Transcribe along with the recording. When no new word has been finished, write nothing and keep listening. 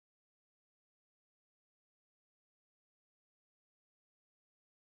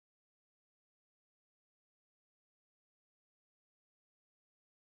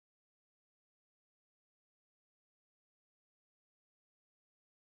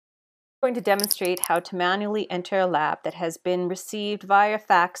Going to demonstrate how to manually enter a lab that has been received via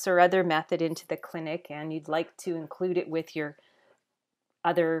fax or other method into the clinic, and you'd like to include it with your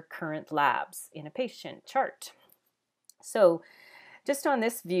other current labs in a patient chart. So just on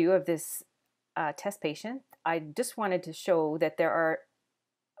this view of this test patient, I just wanted to show that there are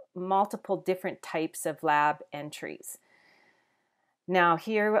multiple different types of lab entries. Now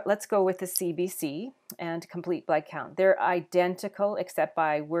here, let's go with the CBC and complete blood count. They're identical except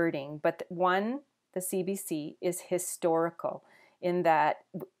by wording, but one, the CBC, is historical in that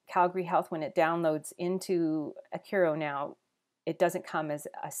Calgary Health, when it downloads into Accuro now, it doesn't come as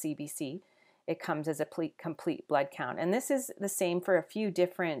a CBC. It comes as a complete blood count. And this is the same for a few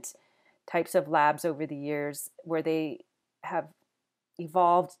different types of labs over the years where they have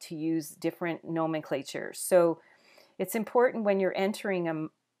evolved to use different nomenclature. So it's important when you're entering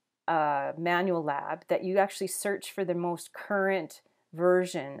a manual lab that you actually search for the most current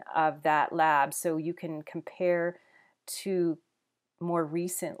version of that lab so you can compare to more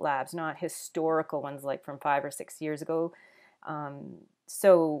recent labs, not historical ones like from 5 or 6 years ago.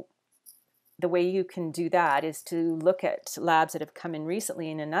 So the way you can do that is to look at labs that have come in recently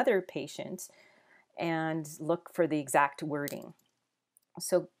in another patient and look for the exact wording.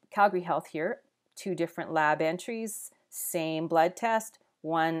 So Calgary Health here, 2 different lab entries, same blood test,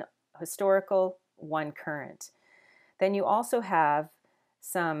 one historical, one current. Then you also have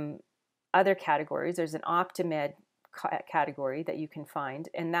some other categories. There's an OptiMed category that you can find,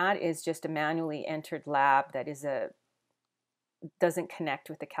 and that is just a manually entered lab that doesn't connect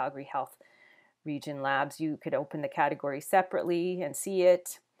with the Calgary Health region labs. You could open the category separately and see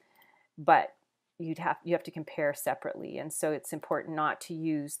it, but you have to compare separately, and so it's important not to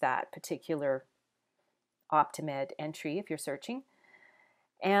use that particular OptiMed entry if you're searching.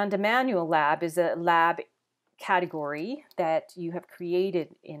 And a manual lab is a lab category that you have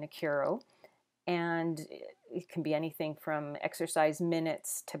created in Accuro, and it can be anything from exercise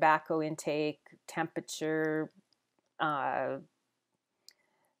minutes, tobacco intake, temperature,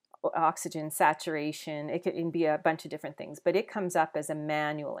 oxygen saturation. It can be a bunch of different things, but it comes up as a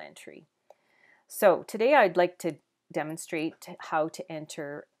manual entry. So today I'd like to demonstrate how to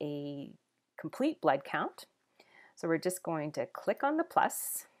enter a complete blood count. So we're just going to click on the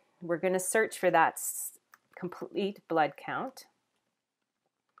plus. We're going to search for that complete blood count.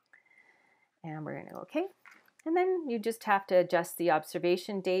 And we're going to go okay. And then you just have to adjust the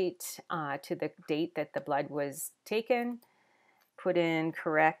observation date to the date that the blood was taken. Put in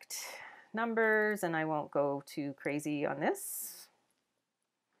correct numbers, and I won't go too crazy on this.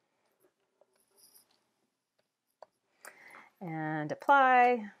 And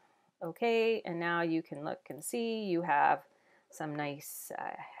apply. Okay, and now you can look and see you have some nice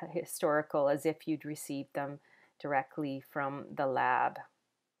historical as if you'd received them directly from the lab.